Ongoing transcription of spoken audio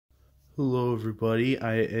Hello everybody,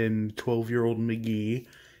 I am 12-year-old McGee,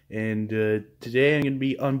 and today I'm going to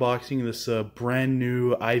be unboxing this brand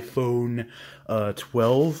new iPhone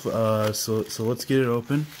 12, so let's get it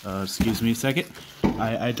open. Excuse me a second,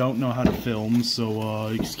 I don't know how to film, so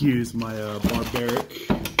excuse my barbaric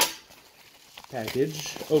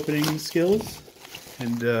package opening skills.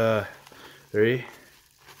 And 3,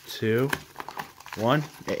 2, 1,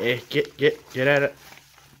 get at it.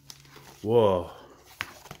 Whoa.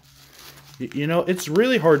 You know, it's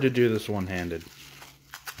really hard to do this one-handed.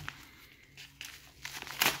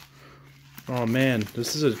 Oh man,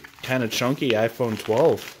 this is a kind of chunky iPhone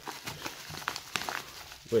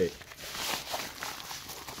 12. Wait.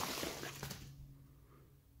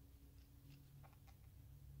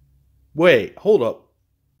 Wait, hold up.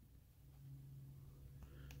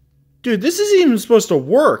 Dude, this isn't even supposed to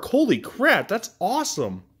work. Holy crap, that's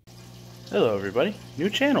awesome. Hello everybody, new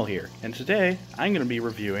channel here, and today I'm going to be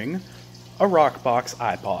reviewing a rockbox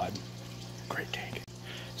iPod. Great take.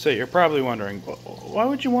 So you're probably wondering, why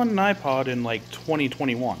would you want an iPod in like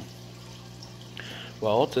 2021?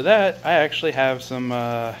 Well, to that, I actually have some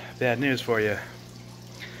bad news for you.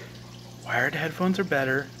 Wired headphones are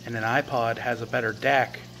better, and an iPod has a better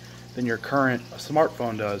DAC than your current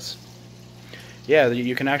smartphone does. Yeah,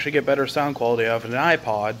 you can actually get better sound quality off an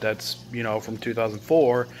iPod that's, you know, from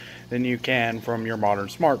 2004 than you can from your modern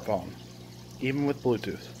smartphone, even with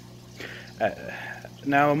Bluetooth.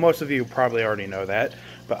 Now, most of you probably already know that,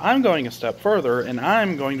 but I'm going a step further, and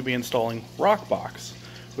I'm going to be installing Rockbox,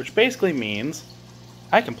 which basically means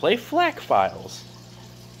I can play FLAC files.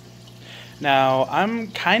 Now, I'm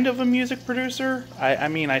kind of a music producer. I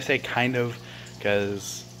mean, I say kind of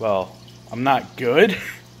because, well, I'm not good,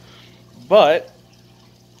 but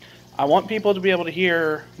I want people to be able to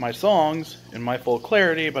hear my songs in my full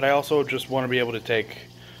clarity, but I also just want to be able to take...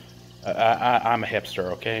 I'm a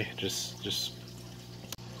hipster, okay?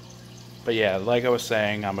 But yeah, like I was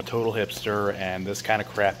saying, I'm a total hipster, and this kind of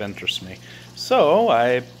crap interests me. So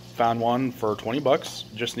I found one for 20 bucks,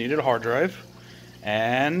 just needed a hard drive,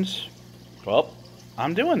 and, well,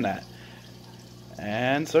 I'm doing that.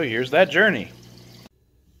 And so here's that journey.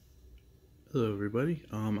 Hello everybody,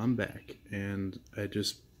 I'm back, and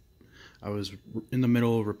I was in the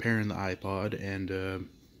middle of repairing the iPod, and,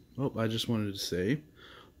 well, I just wanted to say,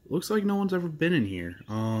 looks like no one's ever been in here.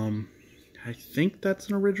 I think that's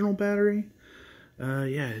an original battery.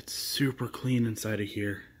 Yeah, it's super clean inside of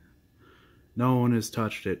here. No one has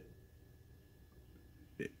touched it.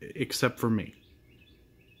 Except for me.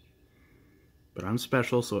 But I'm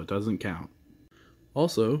special, so it doesn't count.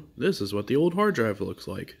 Also, this is what the old hard drive looks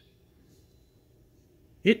like.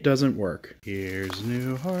 It doesn't work. Here's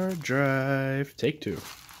new hard drive. Take 2.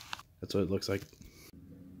 That's what it looks like.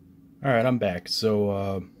 Alright, I'm back.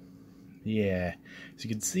 So, yeah. As you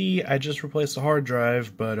can see, I just replaced the hard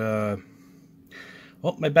drive, but,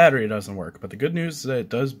 well, my battery doesn't work. But the good news is that it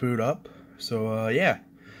does boot up. So, yeah.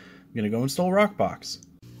 I'm gonna go install Rockbox.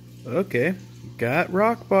 Okay. Got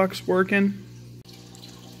Rockbox working.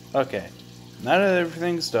 Okay. Now that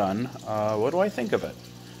everything's done, what do I think of it?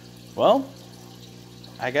 Well,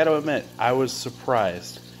 I gotta admit, I was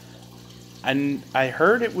surprised. I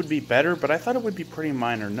heard it would be better, but I thought it would be pretty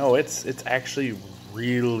minor. No, it's actually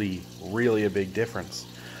really a big difference.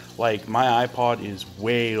 Like, my iPod is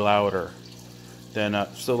way louder than,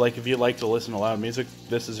 so like if you like to listen to loud music,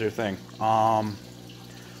 this is your thing.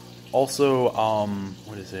 Also,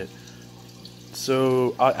 what is it?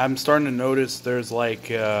 So, I'm starting to notice there's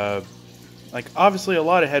like obviously a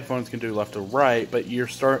lot of headphones can do left to right, but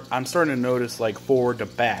I'm starting to notice like forward to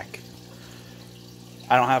back.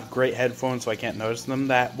 I don't have great headphones, so I can't notice them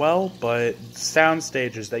that well, but sound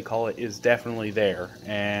stage, as they call it, is definitely there,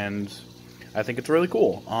 and I think it's really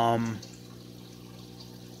cool.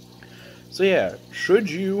 So yeah,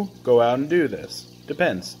 should you go out and do this?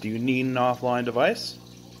 Depends. Do you need an offline device?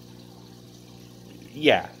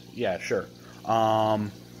 Yeah, sure.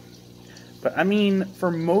 But I mean,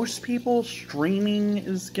 for most people, streaming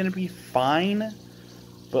is gonna be fine,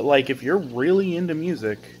 but like, if you're really into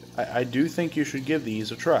music, I do think you should give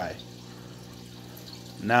these a try.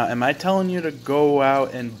 Now, am I telling you to go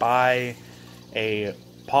out and buy a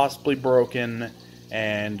possibly broken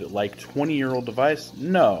and like 20-year-old device?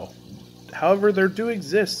 No. However, there do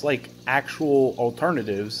exist like actual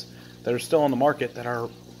alternatives that are still on the market that are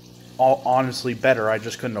honestly better. I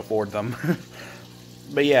just couldn't afford them.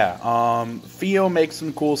 But yeah, Fio makes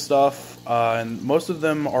some cool stuff, and most of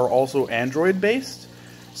them are also Android based.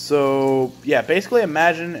 So, yeah, basically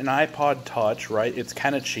imagine an iPod Touch, right? It's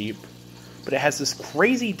kind of cheap, but it has this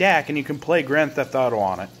crazy DAC, and you can play Grand Theft Auto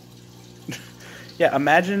on it. Yeah,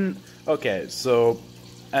 imagine... Okay, so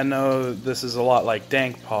I know this is a lot like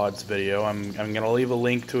dankpods video. I'm going to leave a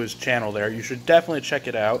link to his channel there. You should definitely check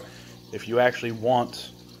it out if you actually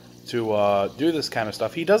want to do this kind of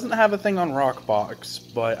stuff. He doesn't have a thing on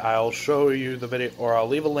rockbox, but I'll show you the video, or I'll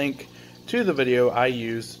leave a link to the video I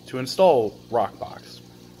used to install rockbox.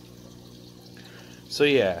 So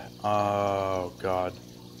yeah, oh god,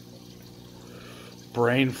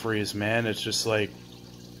 brain freeze, man. It's just like,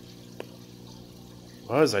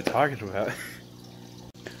 what was I talking about?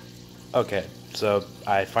 Okay, so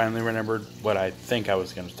I finally remembered what I think I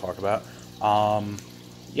was going to talk about.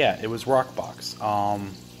 Yeah, it was rockbox.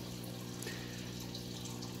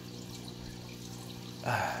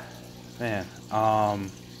 Man,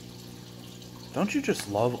 don't you just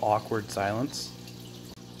love awkward silence?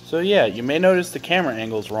 So yeah, you may notice the camera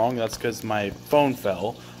angle's wrong. That's because my phone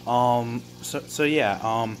fell. So yeah,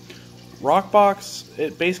 rockbox,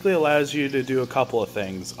 it basically allows you to do a couple of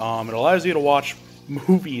things. It allows you to watch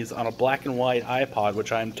movies on a black and white iPod,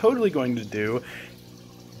 which I'm totally going to do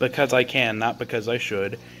because I can, not because I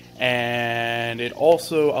should. And it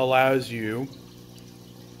also allows you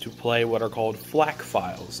to play what are called FLAC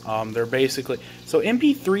files. They're basically, so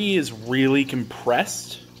MP3 is really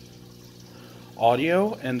compressed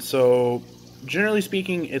audio, and so generally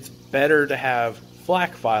speaking, it's better to have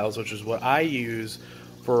FLAC files, which is what I use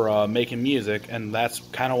for making music, and that's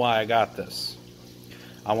kind of why I got this.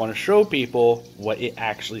 I want to show people what it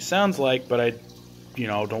actually sounds like, but I,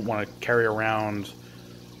 don't want to carry around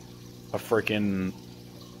a freaking,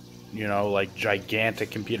 like gigantic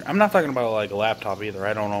computer. I'm not talking about like a laptop either.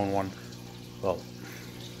 I don't own one. Well,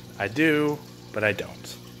 I do, but I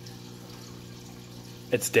don't.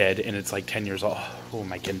 It's dead and it's like 10 years old. Oh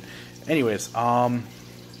my god. Anyways, I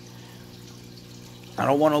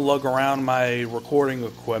don't want to lug around my recording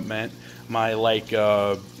equipment, my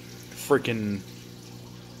freaking,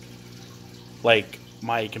 like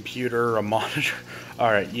my computer, a monitor.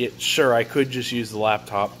 Alright, yeah, sure, I could just use the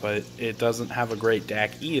laptop, but it doesn't have a great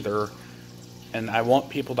DAC either, and I want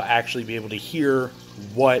people to actually be able to hear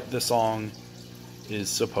what the song is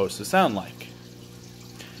supposed to sound like.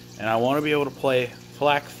 And I want to be able to play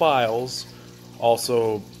FLAC files.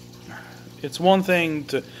 Also, it's one thing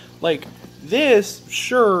to, like, this,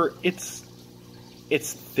 sure, it's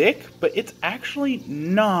thick, but it's actually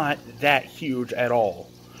not that huge at all.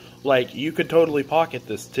 Like, you could totally pocket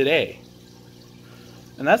this today.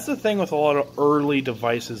 And that's the thing with a lot of early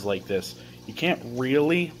devices like this. You can't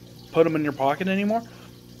really put them in your pocket anymore.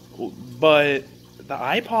 But the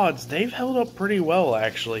iPods, they've held up pretty well,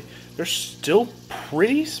 actually. They're still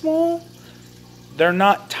pretty small. They're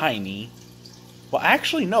not tiny. Well,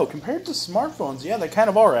 actually, no. Compared to smartphones, yeah, they kind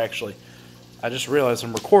of are, actually. I just realized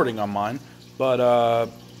I'm recording on mine.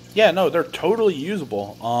 But, yeah, no, they're totally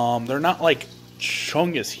usable. They're not, like,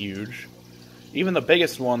 chungus huge. Even the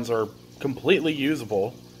biggest ones are completely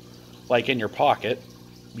usable, like in your pocket.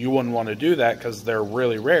 You wouldn't want to do that because they're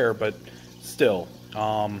really rare, but still.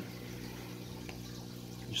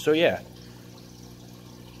 So yeah,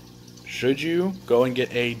 should you go and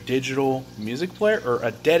get a digital music player, or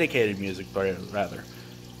a dedicated music player rather?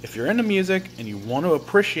 If you're into music and you want to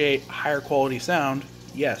appreciate higher quality sound,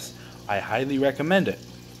 yes, I highly recommend it.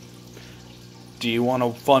 Do you want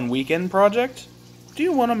a fun weekend project? Do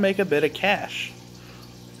you want to make a bit of cash?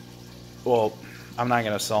 Well, I'm not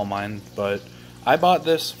going to sell mine, but I bought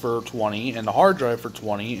this for 20 and the hard drive for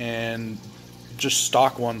 20, and just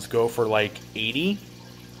stock ones go for like 80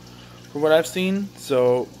 for what I've seen.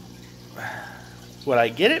 So would I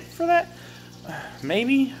get it for that?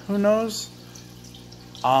 Maybe, who knows?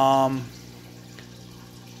 But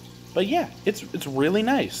yeah, it's really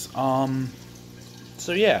nice.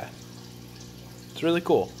 So yeah, it's really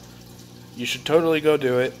cool. You should totally go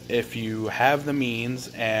do it if you have the means.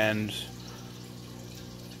 And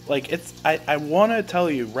like, I want to tell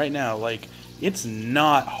you right now, like, it's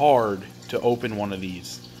not hard to open one of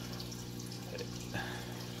these.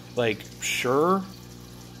 Like, sure,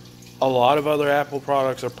 a lot of other Apple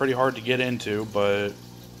products are pretty hard to get into, but,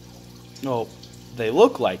 well, they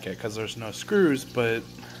look like it because there's no screws, but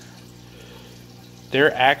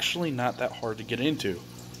they're actually not that hard to get into.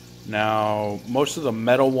 Now, most of the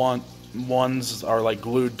metal ones are like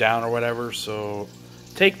glued down or whatever, so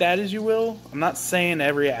take that as you will. I'm not saying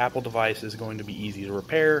every Apple device is going to be easy to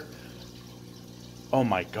repair. Oh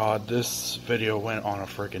my god, this video went on a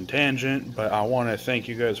freaking tangent, but I want to thank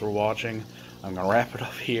you guys for watching. I'm going to wrap it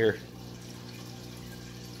up here.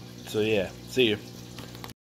 So yeah, see you.